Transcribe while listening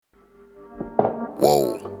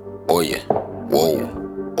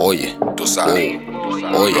tú sabes.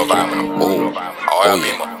 Oye, ahora mismo.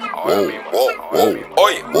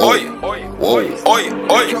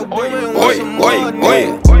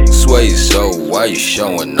 Swazzo, why you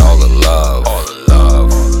showing all the love?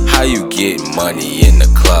 How you get money in the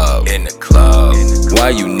club? Why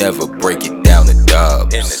you never break it down to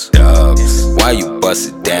dubs? Why you bust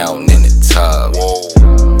it down in the tub?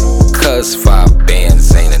 Cause 5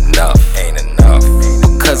 bands ain't enough.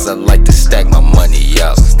 Because I like to stack my money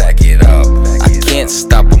up. I can't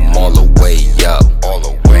stop them all the way up.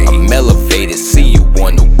 I'm elevated, see you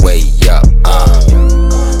on the way up.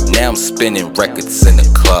 Now I'm spinning records in the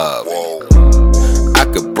club. I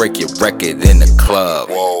could break your record in the club.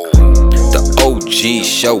 The OG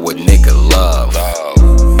show a nigga love.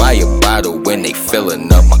 Buy a bottle when they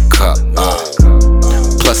filling up my cup.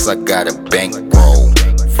 Plus I got a bankroll,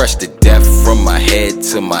 fresh to death from my head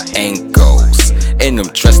to my ankles. And I'm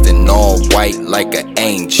dressed in all white like an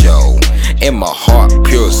angel. And my heart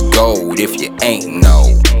pure as gold if you ain't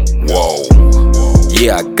know. Whoa,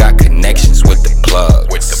 yeah, I got connections with the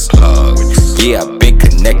plugs. Yeah, I been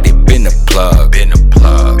connected, been a plug.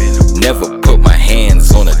 Never put my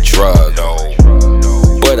hands on a drug,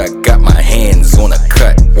 but I got my hands on a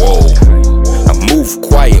cut. Whoa, I move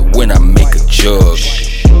quiet when I make a jug.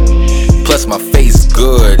 Plus my face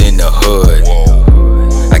good in the hood.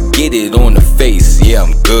 I get it on the face, yeah,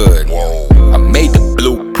 I'm good. I made the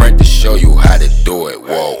blueprint to show you how to do it.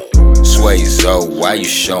 Whoa, Swazzo, why you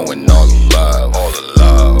showing all the love?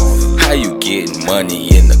 How you getting money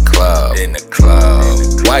in the club?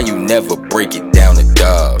 Why you never break it down to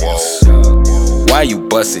dubs? Why you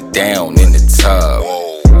bust it down in the tub?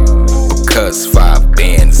 Because 5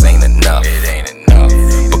 bands ain't enough.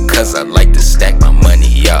 Because I like to stack my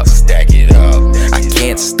money up. I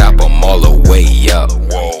can't stop them all the way up.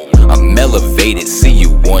 I'm elevated, see you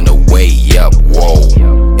on the way up. Whoa,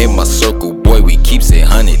 in my circle, boy, we keeps it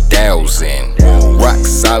 100,000. Rock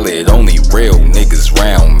solid, only real niggas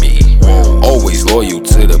round me. Always loyal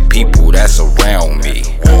to the people that's around me.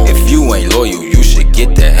 If you ain't loyal, you should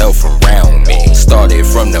get the hell from around me. Started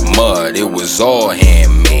from the mud, it was all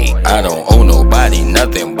handmade. I don't owe nobody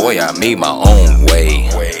nothing, boy, I made my own way.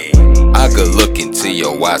 I could look into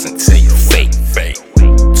your eyes and tell you fake.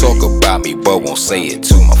 Talk about me, but won't say it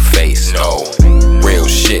to my face. No, real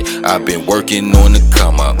shit, I've been working on the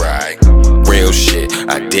come up. Real shit,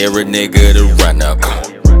 I dare a nigga to run up.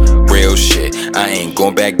 Real shit, I ain't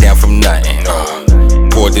going back down from nothing.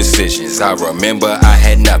 Poor decisions, I remember I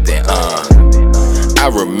had nothing. I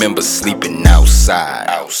remember sleeping outside.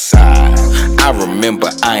 I remember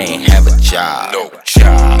I ain't have a job.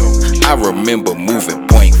 I remember moving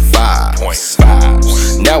 .5.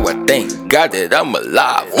 Now I thank God that I'm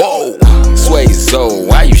alive. Whoa, Swazzo,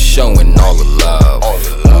 why you showing all the love?